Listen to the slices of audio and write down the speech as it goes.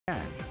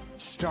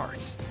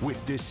starts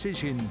with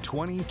Decision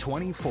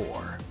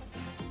 2024.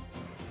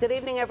 Good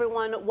evening,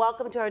 everyone.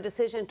 Welcome to our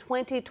Decision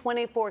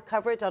 2024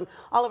 coverage on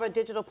all of our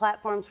digital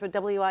platforms for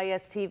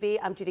WIS TV.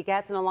 I'm Judy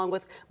Gatson, along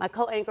with my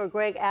co-anchor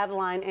Greg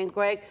Adeline. And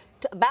Greg,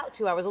 about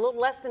 2 hours, a little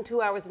less than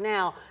 2 hours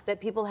now, that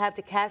people have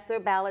to cast their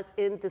ballots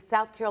in the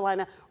South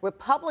Carolina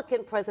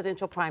Republican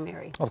presidential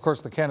primary. Of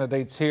course, the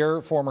candidates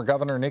here, former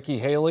Governor Nikki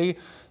Haley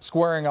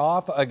squaring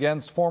off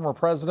against former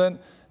President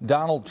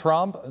Donald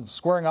Trump,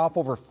 squaring off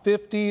over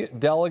 50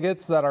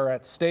 delegates that are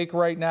at stake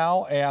right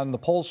now, and the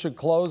polls should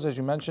close, as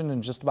you mentioned,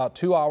 in just about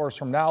 2 hours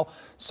from now.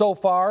 So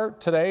far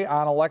today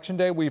on Election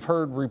Day, we've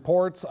heard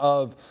reports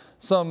of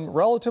some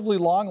relatively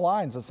long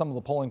lines at some of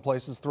the polling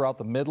places throughout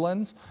the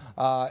Midlands.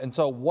 And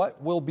so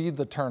what will be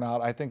the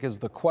turnout, I think, is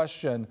the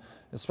question,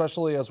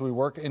 especially as we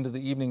work into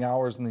the evening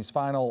hours and these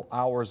final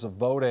hours of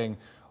voting.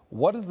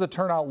 What does the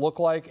turnout look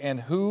like, and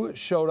who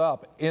showed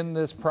up in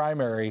this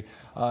primary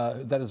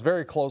that is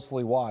very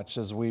closely watched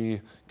as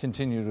we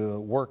continue to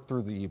work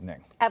through the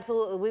evening?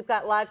 Absolutely. We've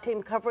got live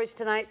team coverage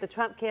tonight, the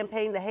Trump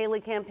campaign, the Haley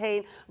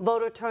campaign,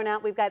 voter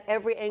turnout. We've got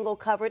every angle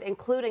covered,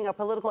 including our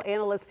political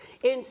analysts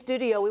in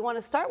studio. We want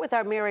to start with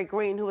our Mary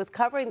Green, who is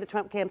covering the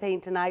Trump campaign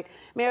tonight.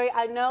 Mary,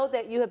 I know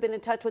that you have been in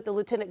touch with the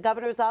Lieutenant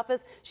Governor's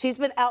office. She's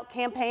been out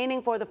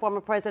campaigning for the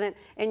former president,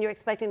 and you're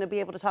expecting to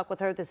be able to talk with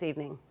her this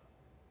evening.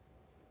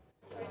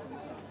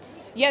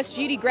 Yes,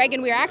 Judy, Greg,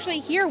 and we are actually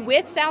here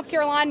with South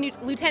Carolina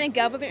Lieutenant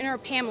Governor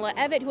Pamela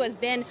Evette, who has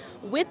been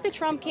with the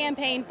Trump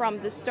campaign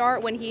from the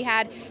start when he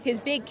had his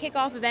big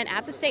kickoff event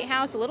at the State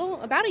House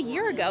about a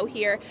year ago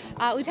here.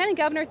 Lieutenant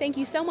Governor, thank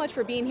you so much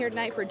for being here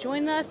tonight, for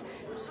joining us.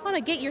 Just want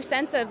to get your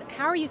sense of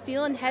how are you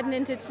feeling heading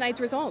into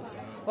tonight's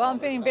results? Well, I'm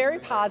feeling very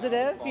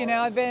positive. You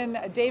know,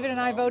 David and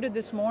I voted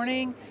this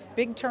morning,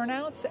 big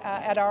turnouts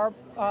at our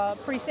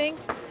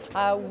precinct.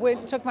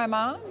 Took my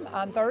mom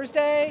on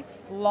Thursday,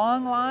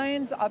 long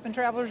lines up in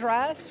Travelers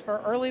Rest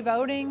for early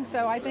voting.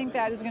 So I think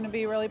that is going to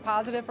be really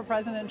positive for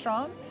President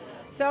Trump.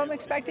 So I'm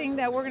expecting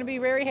that we're going to be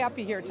very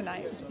happy here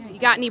tonight. You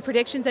got any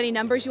predictions, any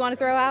numbers you want to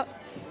throw out?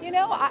 You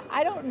know,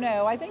 I don't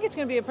know. I think it's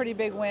going to be a pretty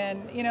big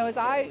win. You know, as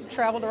I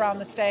traveled around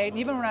the state,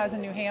 even when I was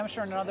in New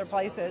Hampshire and other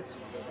places,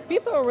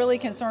 people are really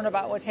concerned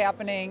about what's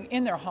happening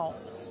in their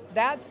homes.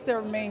 That's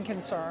their main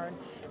concern.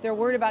 They're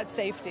worried about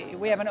safety.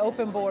 We have an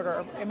open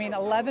border. I mean,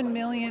 11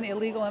 million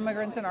illegal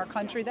immigrants in our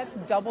country. That's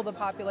double the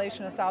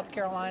population of South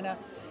Carolina.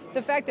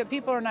 The fact that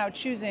people are now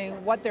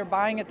choosing what they're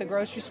buying at the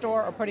grocery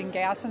store or putting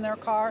gas in their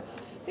car,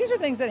 these are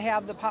things that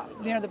have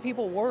the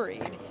people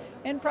worried.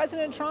 And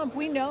President Trump,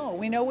 we know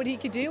what he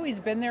could do. He's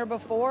been there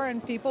before,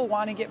 and people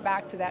want to get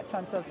back to that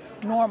sense of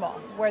normal,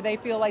 where they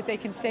feel like they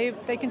can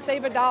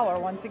save a dollar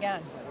once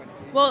again.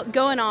 Well,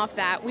 going off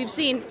that, we've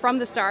seen from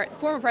the start,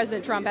 former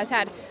President Trump has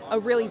had a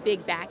really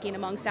big backing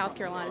among South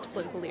Carolina's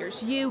political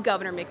leaders. You,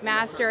 Governor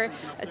McMaster,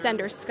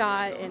 Senator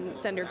Scott, and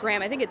Senator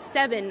Graham. I think it's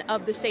 7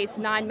 of the state's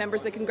 9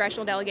 members of the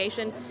congressional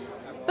delegation.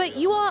 But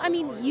you all, I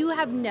mean, you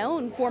have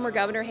known former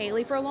Governor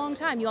Haley for a long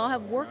time. You all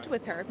have worked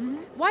with her. Mm-hmm.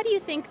 Why do you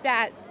think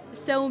that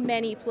so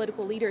many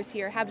political leaders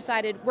here have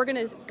decided we're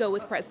going to go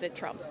with President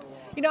Trump?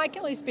 You know, I can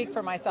only speak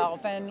for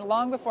myself, and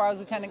long before I was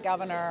Lieutenant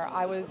Governor,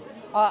 I was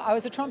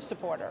a Trump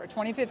supporter.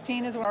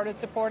 2015 is when I started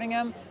supporting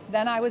him.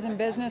 Then I was in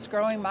business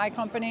growing my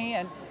company,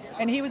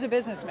 and he was a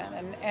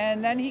businessman.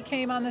 And then he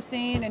came on the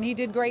scene, and he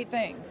did great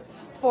things.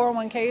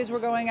 401ks were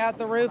going out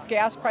the roof,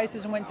 gas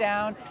prices went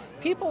down,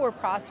 people were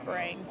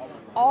prospering.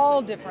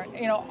 All different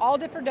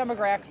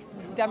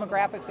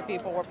demographics of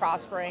people were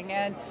prospering.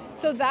 And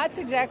so that's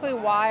exactly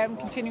why I'm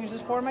continuing to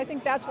support him. I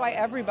think that's why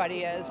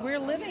everybody is. We're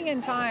living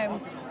in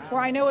times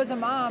where I know as a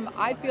mom,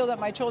 I feel that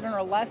my children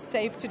are less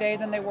safe today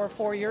than they were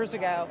 4 years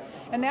ago.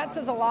 And that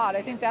says a lot.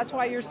 I think that's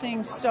why you're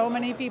seeing so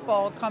many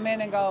people come in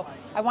and go,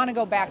 I want to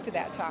go back to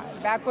that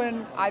time, back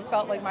when I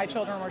felt like my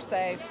children were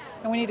safe,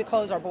 and we need to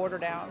close our border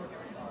down.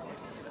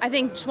 I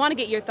think, just want to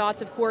get your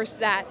thoughts, of course,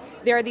 that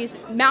there are these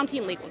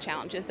mounting legal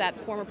challenges that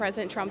former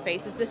President Trump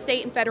faces. The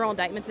state and federal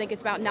indictments, I think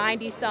it's about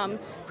 90-some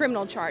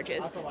criminal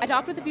charges. I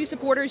talked with a few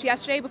supporters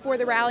yesterday before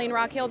the rally in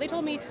Rock Hill. They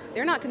told me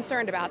they're not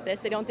concerned about this.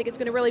 They don't think it's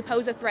going to really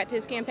pose a threat to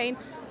his campaign.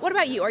 What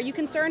about you? Are you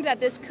concerned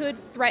that this could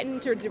threaten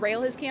to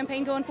derail his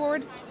campaign going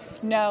forward?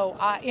 No.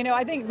 You know,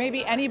 I think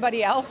maybe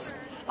anybody else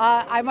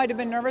I might have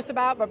been nervous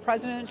about, but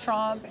President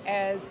Trump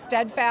is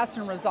steadfast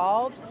and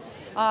resolved.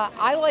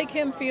 I like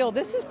him feel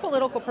this is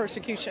political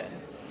persecution,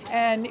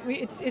 and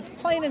it's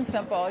plain and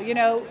simple. You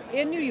know,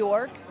 in New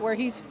York, where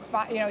he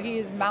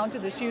has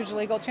mounted this huge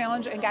legal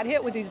challenge and got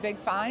hit with these big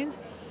fines.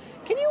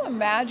 Can you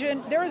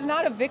imagine? There is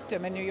not a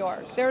victim in New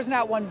York. There is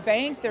not one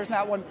bank. There's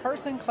not one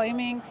person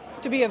claiming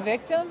to be a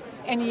victim,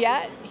 and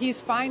yet he's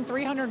fined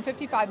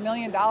 $355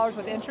 million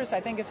with interest.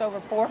 I think it's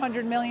over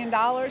 $400 million.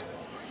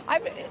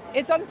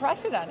 It's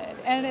unprecedented.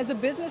 And as a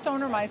business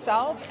owner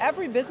myself,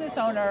 every business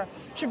owner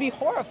should be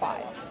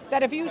horrified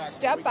that if you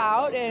step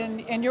out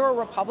and you're a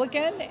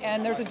Republican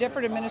and there's a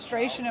different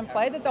administration in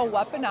play, that they'll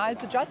weaponize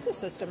the justice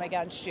system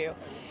against you.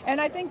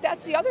 And I think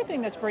that's the other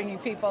thing that's bringing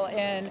people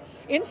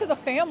into the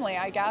family,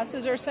 I guess,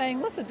 is they're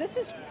saying, listen, this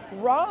is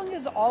wrong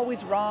is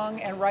always wrong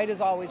and right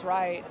is always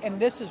right, and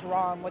this is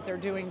wrong what they're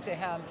doing to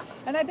him.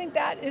 And I think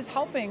that is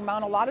helping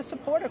mount a lot of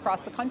support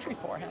across the country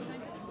for him.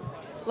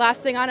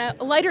 Last thing, on a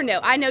lighter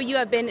note, I know you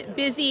have been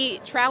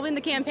busy traveling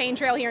the campaign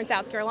trail here in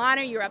South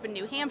Carolina. You're up in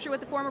New Hampshire with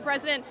the former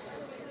president.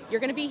 You're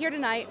going to be here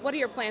tonight. What are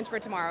your plans for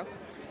tomorrow?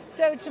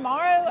 So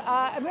tomorrow,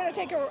 I'm going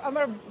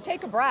to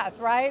take a breath,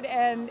 right,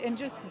 and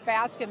just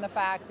bask in the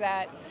fact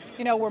that,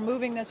 you know, we're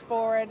moving this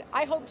forward.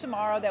 I hope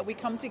tomorrow that we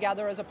come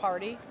together as a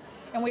party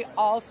and we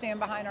all stand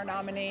behind our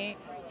nominee.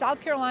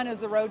 South Carolina is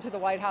the road to the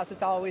White House.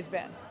 It's always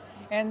been.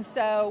 And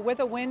so with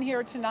a win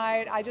here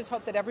tonight, I just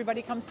hope that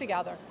everybody comes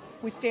together.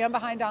 We stand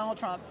behind Donald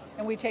Trump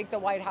and we take the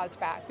White House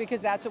back,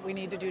 because that's what we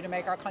need to do to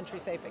make our country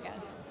safe again.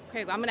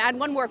 Okay, well, I'm going to add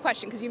one more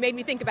question because you made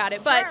me think about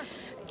it. But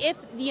if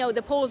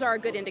the polls are a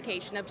good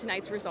indication of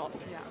tonight's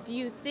results, do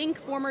you think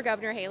former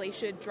Governor Haley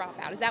should drop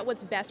out? Is that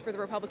what's best for the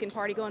Republican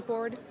Party going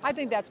forward? I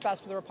think that's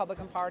best for the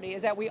Republican Party,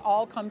 is that we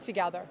all come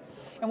together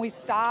and we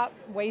stop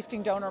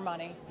wasting donor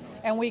money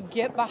and we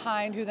get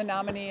behind who the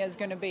nominee is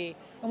going to be.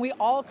 And we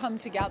all come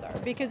together,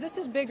 because this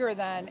is bigger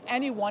than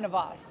any one of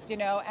us,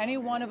 any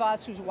one of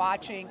us who's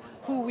watching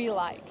who we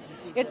like.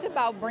 It's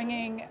about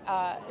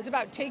it's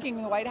about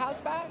taking the White House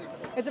back.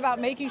 It's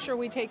about making sure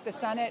we take the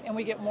Senate and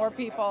we get more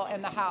people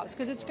in the House,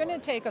 because it's going to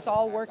take us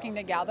all working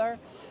together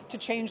to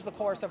change the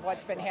course of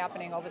what's been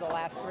happening over the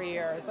last 3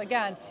 years.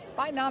 Again,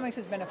 Bidenomics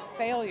has been a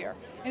failure,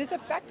 and it's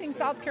affecting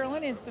South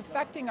Carolinians, it's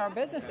affecting our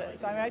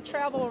businesses. I mean, I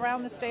travel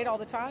around the state all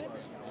the time,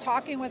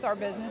 talking with our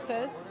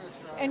businesses,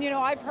 and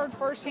I've heard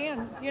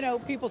firsthand,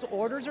 people's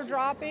orders are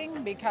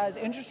dropping because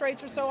interest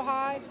rates are so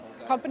high.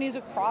 Companies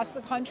across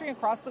the country,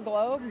 across the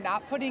globe,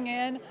 not putting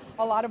in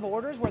a lot of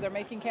orders where they're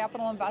making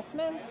capital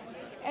investments.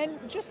 And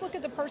just look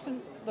at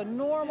the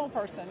normal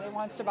person that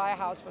wants to buy a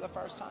house for the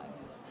first time.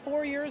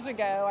 4 years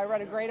ago, I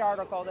read a great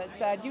article that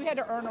said you had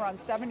to earn around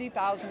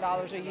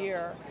 $70,000 a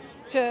year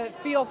to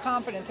feel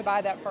confident to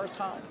buy that first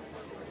home.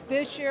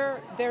 This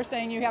year, they're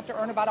saying you have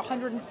to earn about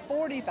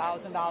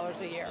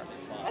 $140,000 a year.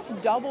 That's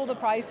double the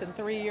price in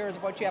 3 years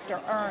of what you have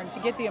to earn to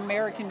get the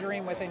American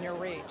dream within your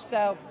reach.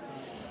 So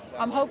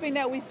I'm hoping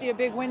that we see a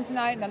big win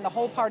tonight, and then the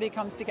whole party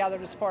comes together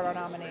to support our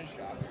nominee.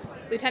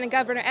 Lieutenant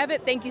Governor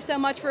Evette, thank you so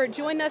much for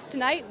joining us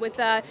tonight with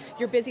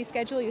your busy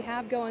schedule you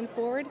have going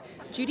forward.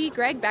 Judy,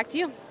 Greg, back to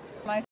you.